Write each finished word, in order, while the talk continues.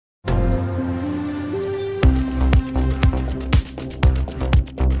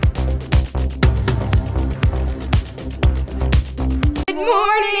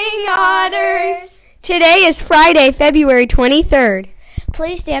Today is Friday, February 23rd.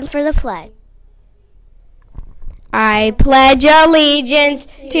 Please stand for the flag. I pledge allegiance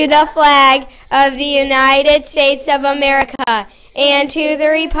to the flag of the United States of America and to the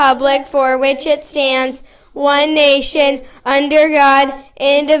republic for which it stands, one nation, under God,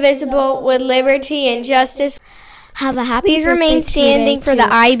 indivisible, with liberty and justice. Have a happy Please remain standing for the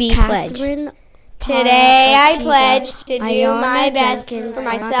IB pledge. Today I pledge to do my best for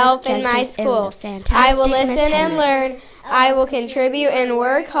myself and my school. I will listen and learn. I will contribute and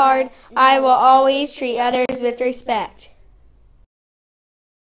work hard. I will always treat others with respect.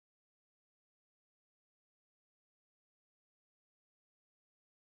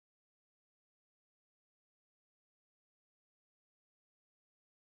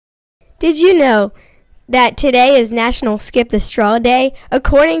 Did you know that today is National Skip the Straw Day?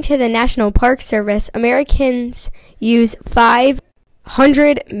 According to the National Park Service, Americans use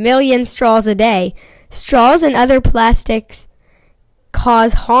 500 million straws a day. Straws and other plastics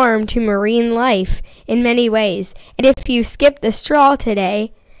cause harm to marine life in many ways. And if you skip the straw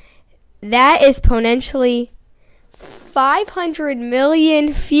today, that is potentially 500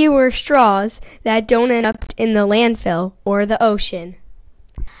 million fewer straws that don't end up in the landfill or the ocean.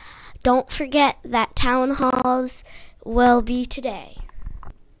 Don't forget that town halls will be today.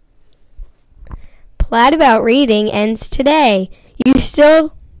 Plat about reading ends today. You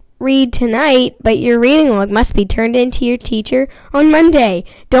still read tonight, but your reading log must be turned in to your teacher on Monday.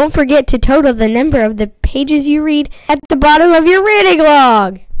 Don't forget to total the number of the pages you read at the bottom of your reading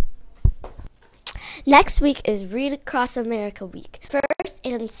log. Next week is Read Across America Week. First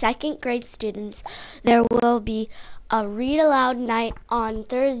and second grade students, there will be a read aloud night on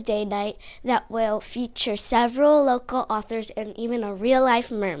Thursday night that will feature several local authors and even a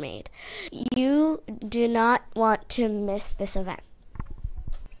real-life mermaid. You do not want to miss this event.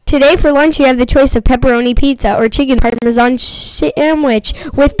 Today for lunch you have the choice of pepperoni pizza or chicken parmesan sandwich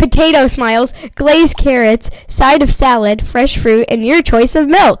with potato smiles, glazed carrots, side of salad, fresh fruit, and your choice of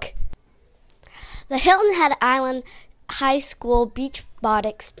milk. The Hilton Head Island High School Beach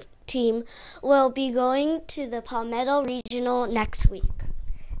Robotics team will be going to the Palmetto Regional next week.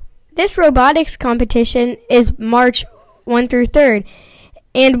 This robotics competition is March 1 through 3rd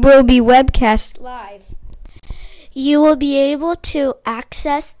and will be webcast live. You will be able to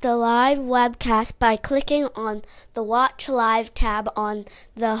access the live webcast by clicking on the Watch Live tab on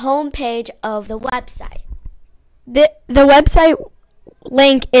the home page of the website. The website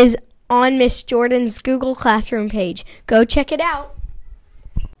link is on Miss Jordan's Google Classroom page. Go check it out.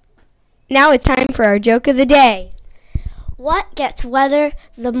 Now it's time for our joke of the day. What gets wetter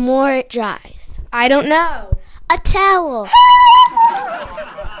the more it dries? I don't know. A towel.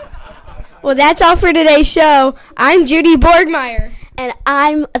 Well, that's all for today's show. I'm Judy Borgmeyer. And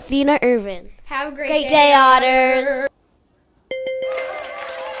I'm Athena Irvin. Have a great day, Otters.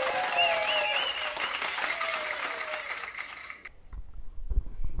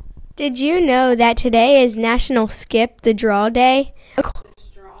 Did you know that today is National Skip the Draw Day?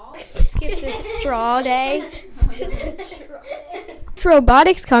 Skip the Straw Day. This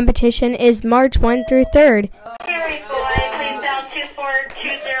robotics competition is March 1 through 3rd. Please dial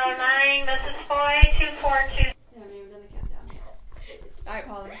 24209. This is Foy 242. I haven't even done the countdown yet. All right,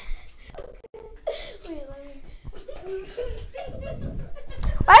 Polly.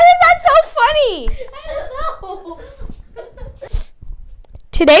 Why is that so funny? I don't know.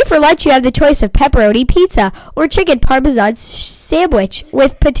 Today for lunch you have the choice of pepperoni pizza or chicken parmesan sandwich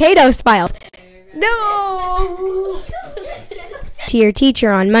with potato smiles. No! To your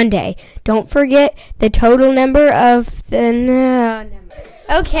teacher on Monday. Don't forget the total number of the number.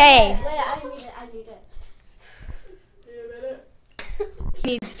 Okay. Wait, I need it.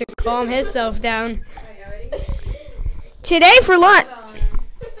 Needs to calm himself down. Today for lunch,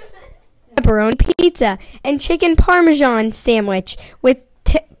 pepperoni pizza and chicken parmesan sandwich with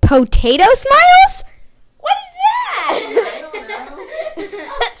potato smiles? What is that? I don't know.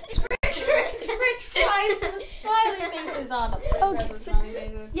 French fries with smiley faces on them. Okay.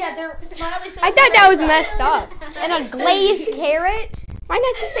 Yeah, they're smiley faces. I thought that was messed up. And a glazed carrot? Why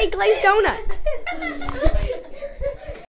not just say glazed donut?